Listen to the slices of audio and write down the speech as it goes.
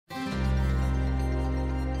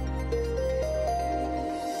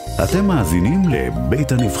אתם מאזינים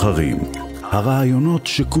לבית הנבחרים, הרעיונות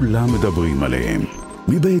שכולם מדברים עליהם,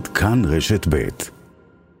 מבית כאן רשת בית.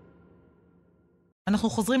 אנחנו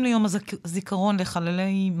חוזרים ליום הזיכרון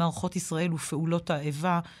לחללי מערכות ישראל ופעולות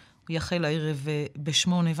האיבה, הוא יחל הערב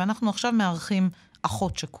ב8, ואנחנו עכשיו מארחים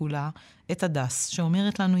אחות שכולה, את הדס,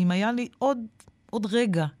 שאומרת לנו, אם היה לי עוד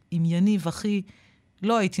רגע עם יניב אחי,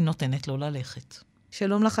 לא הייתי נותנת לו ללכת.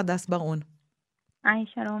 שלום לך, הדס ברון. היי,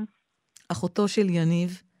 שלום. אחותו של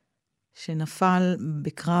יניב, שנפל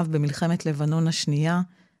בקרב במלחמת לבנון השנייה,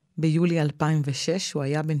 ביולי 2006, הוא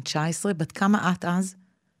היה בן 19, בת כמה את אז?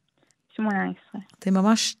 18. אתם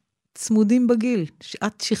ממש צמודים בגיל,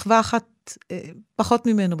 את שכבה אחת פחות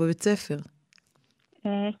ממנו בבית ספר.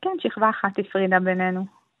 כן, שכבה אחת הפרידה בינינו.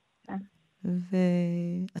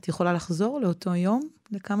 ואת יכולה לחזור לאותו יום,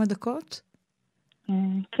 לכמה דקות?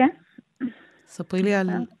 כן. ספרי לי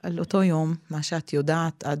על אותו יום, מה שאת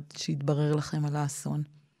יודעת עד שהתברר לכם על האסון.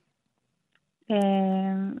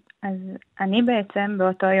 אז אני בעצם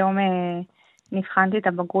באותו יום נבחנתי את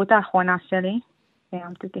הבגרות האחרונה שלי,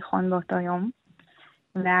 סיימתי תיכון באותו יום,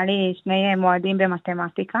 והיה לי 2 מועדים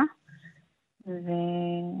במתמטיקה,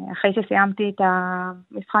 ואחרי שסיימתי את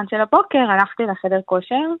המבחן של הבוקר, הלכתי לחדר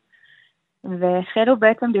כושר, והחלו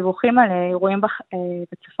בעצם דיווחים על אירועים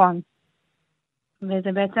בצפון.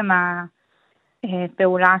 וזה בעצם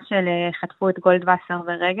הפעולה של חטפו את גולדווסר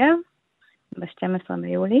ורגב, ב-12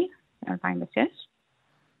 ביולי 2006,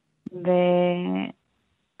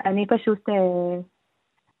 ואני פשוט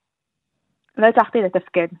לא הצלחתי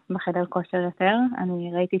לתפקד בחדר כושר יותר,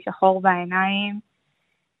 אני ראיתי שחור בעיניים,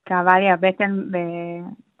 כאבה לי הבטן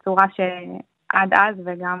בצורה שעד אז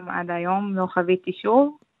וגם עד היום לא חוויתי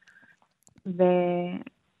שוב,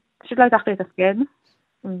 ופשוט לא הצלחתי לתפקד,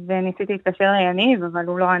 וניסיתי להתקשר ליניב, אבל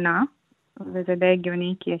הוא לא ענה, וזה די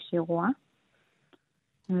הגיוני כי יש אירוע.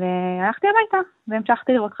 והלכתי הביתה,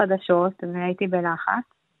 והמשכתי לראות חדשות, והייתי בלחץ,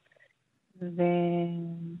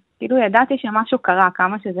 וכאילו ידעתי שמשהו קרה,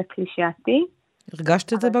 כמה שזה קלישאתי.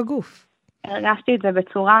 הרגשת את זה בגוף? הרגשתי את זה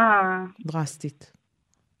בצורה דרסטית.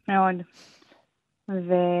 מאוד.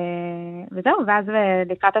 וזהו, ואז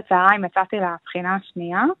לקראת הצהריים יצאתי לבחינה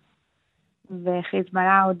השנייה,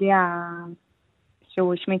 וחיזבאללה הודיע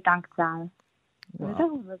שהוא השמיד טנק צה"ל.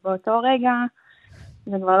 וזהו, ובאותו רגע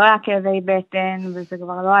זה כבר לא היה כאבי בטן, וזה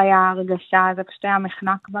כבר לא היה הרגשה, זה פשוט היה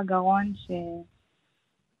מחנק בגרון,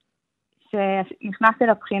 שנכנסתי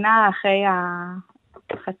לבחינה אחרי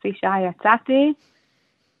חצי שעה יצאתי,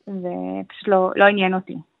 ופשוט לא עניין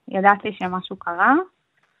אותי. ידעתי שמשהו קרה,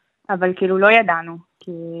 אבל כאילו לא ידענו,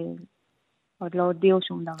 כי עוד לא הודיעו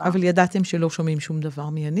שום דבר. אבל ידעתם שלא שומעים שום דבר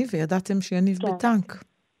מיניב, וידעתם שיניב כן. בטנק.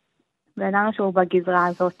 וידענו שהוא בגזרה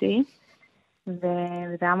הזאת,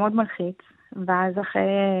 וזה היה מאוד מלחיץ. ואז אחרי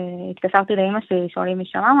התקשרתי לאמא שלי, שואלים מי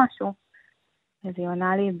שמע משהו, אז היא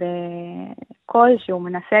עונה לי בקול שהוא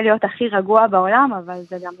מנסה להיות הכי רגוע בעולם, אבל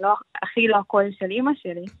זה גם לא, הכי לא הקול של אמא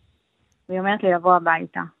שלי, והיא אומרת לי לבוא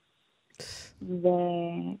הביתה.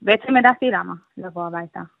 ובעצם ידעתי למה לבוא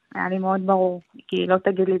הביתה. היה לי מאוד ברור, כי לא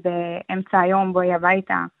תגיד לי באמצע היום בואי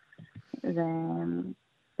הביתה.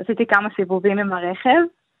 עשיתי כמה סיבובים עם הרכב,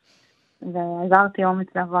 ועזרתי אומץ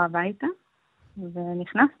לבוא הביתה,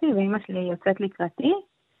 ונכנסתי, ואמא שלי יוצאת לקראתי,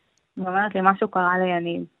 ואומרת לי משהו קרה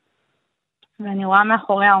ליניב. ואני רואה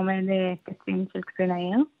מאחוריה עומד קצין של קצין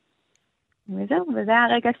העיר, וזהו, וזה היה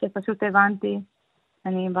הרגע שפשוט הבנתי,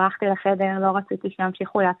 אני ברחתי לחדר, לא רציתי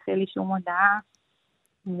שימשיכו להציע לי שום הודעה,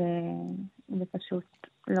 ופשוט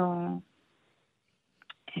לא...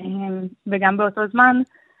 וגם באותו זמן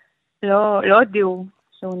לא הודיעו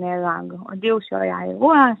שהוא נהרג, הודיעו שהיה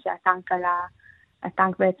אירוע,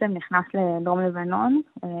 שהטנק בעצם נכנס לדרום לבנון,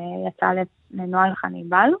 יצא לנוהל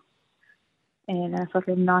חניבל, לנסות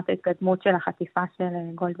למנוע את ההתקדמות של החטיפה של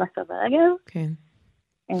גולדווסר ורגב. כן.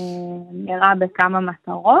 נראה בכמה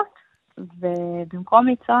מטרות, ובמקום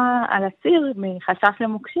לנסוע על הציר מחשש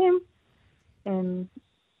למוקשים,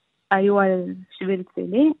 היו על שביל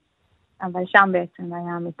צילי, אבל שם בעצם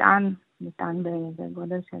היה מטען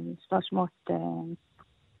בגודל של 300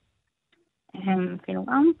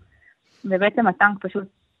 קילוגרם, ובעצם הטנק פשוט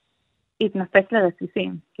התנפץ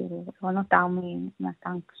לרסיסים, כאילו לא נותר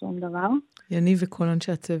מהטנק שום דבר. יניב וכל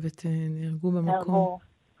אנשי הצוות נהרגו במקום.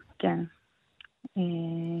 כן.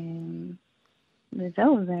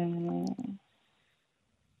 וזהו,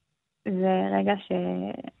 זה רגע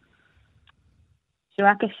שהוא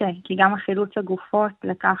היה קשה, כי גם החילוץ הגופות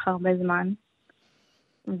לקח הרבה זמן,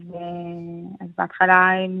 אז בהתחלה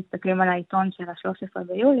הם מסתכלים על העיתון של ה-13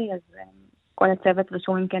 ביולי, אז כל הצוות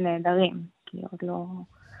רשומים כנהדרים, כי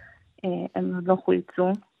הם עוד לא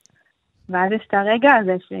חולצו, ואז יש את הרגע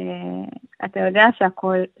הזה שאתה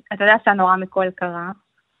יודע שהנורא מכל קרה,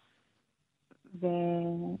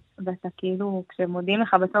 ואתה כאילו, כשמודיעים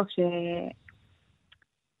לך בסוף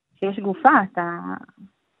שיש גופה,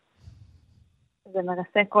 זה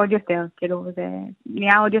מרסק עוד יותר, כאילו זה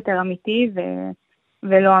נהיה עוד יותר אמיתי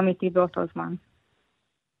ולא אמיתי באותו זמן.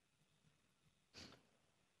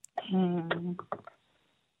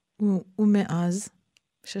 ומאז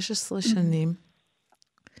 16 שנים,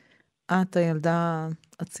 את הילדה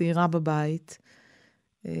הצעירה בבית,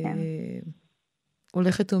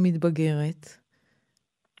 הולכת ומתבגרת,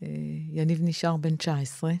 יניב נשאר בן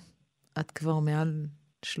 19, את כבר מעל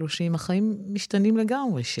 30, החיים משתנים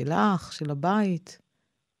לגמרי, שלך, של הבית.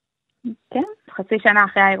 כן, חצי שנה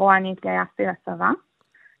אחרי האירוע אני התגייסתי לצבא,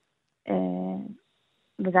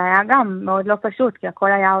 וזה היה גם מאוד לא פשוט, כי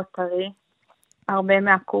הכל היה עוד טרי. הרבה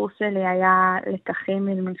מהקורס שלי היה לקחים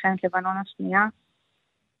ממלחמת לבנון השנייה,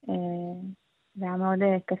 זה היה מאוד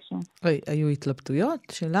קשה. היו התלבטויות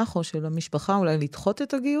שלך או של המשפחה אולי לדחות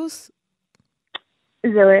את הגיוס?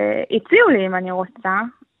 הציעו לי אם אני רוצה,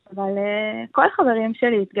 אבל כל החברים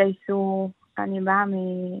שלי התגייסו, אני באה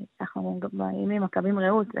אנחנו באים ממכבים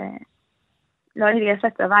רעות, לא להתגייס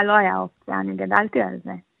לצבא לא היה אופציה, אני גדלתי על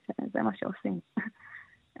זה, זה מה שעושים.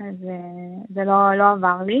 אז זה לא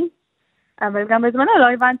עבר לי, אבל גם בזמנו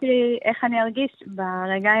לא הבנתי איך אני ארגיש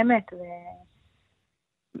ברגע האמת,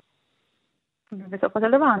 ובסופו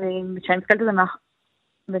של דבר, כשאני מסתכלת על זה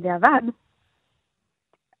בדיעבד,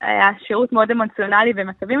 היה שירות מאוד אמוציונלי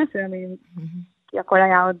במצבים מסוימים, כי הכל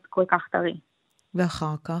היה עוד כל כך טרי.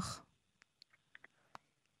 ואחר כך?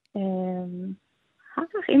 אחר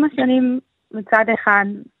כך, עם השנים, מצד אחד,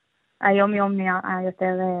 היום נהיה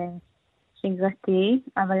יותר שגרתי,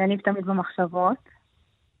 אבל אני תמיד במחשבות.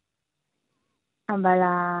 אבל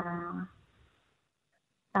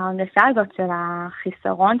ההרגשה הזאת של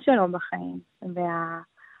החיסרון שלו בחיים,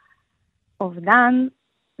 והאובדן,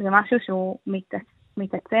 זה משהו שהוא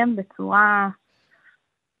מתעצם בצורה,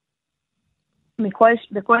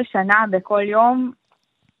 בכל שנה, בכל יום,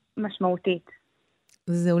 משמעותית.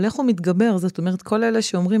 זה הולך ומתגבר, זאת אומרת, כל אלה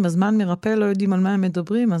שאומרים, הזמן מרפא, לא יודעים על מה הם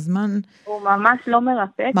מדברים, הזמן הוא ממש לא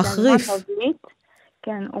מרפא, מחריף.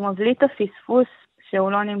 כן, הוא מבליט את הפספוס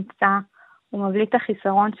שהוא לא נמצא, הוא מבליט את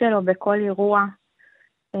החיסרון שלו בכל אירוע,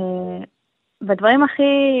 בדברים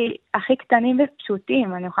הכי קטנים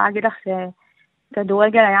ופשוטים. אני יכולה להגיד לך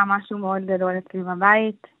שכדורגל היה משהו מאוד גדול אצלי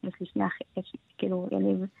בבית, יש לי שני אחים, כאילו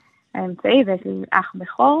יניב האמצעי ויש לי אח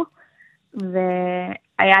בכור,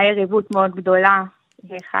 והיה יריבות מאוד גדולה,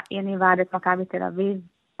 יניב עד את מכבי תל אביב,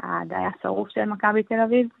 עד היה שרוף של מכבי תל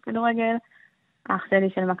אביב כדורגל, אח שלי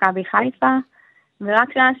של מכבי חיפה,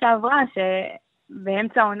 ורק שנה שעברה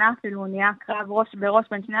שבאמצע העונה אפילו נהיה קרב ראש בראש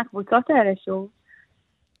בין שני הקבוצות האלה שוב,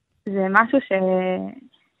 זה משהו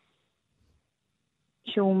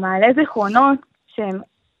שהוא מעלה זיכרונות שהם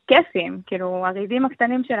כיפים, כאילו הריבים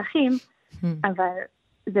הקטנים של אחים, אבל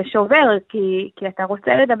זה שובר, כי אתה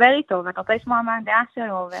רוצה לדבר איתו, ואתה רוצה לשמוע מה הדעה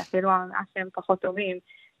שלו, ואפילו שהם פחות טובים,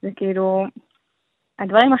 זה כאילו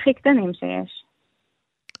הדברים הכי קטנים שיש.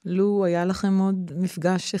 לו היה לכם עוד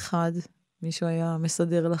מפגש אחד, מישהו היה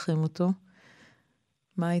מסדר לכם אותו,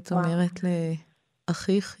 מה היית אומרת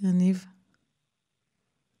לאחיך, יניב?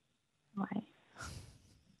 וואי.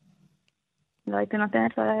 לא הייתי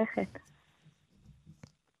נותנת לו ללכת.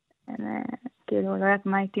 כאילו, לא יודעת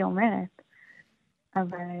מה הייתי אומרת,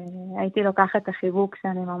 אבל הייתי לוקחת את החיבוק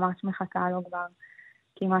שאני ממש מחכה לו כבר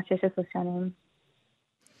כמעט 16 שנים.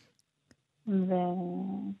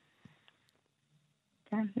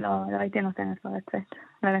 כן, לא הייתי נותנת לו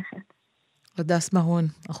ללכת. הדס מרון,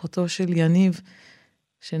 אחותו של יניב,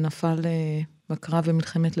 שנפל בקרב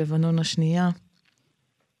במלחמת לבנון השנייה,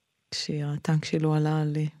 כשהטנק שלו עלה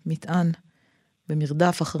למטען,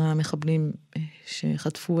 במרדף אחרי המחבלים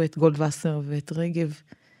שחטפו את גולדווסר ואת רגב,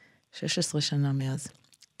 16 שנה מאז.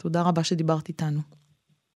 תודה רבה שדיברת איתנו.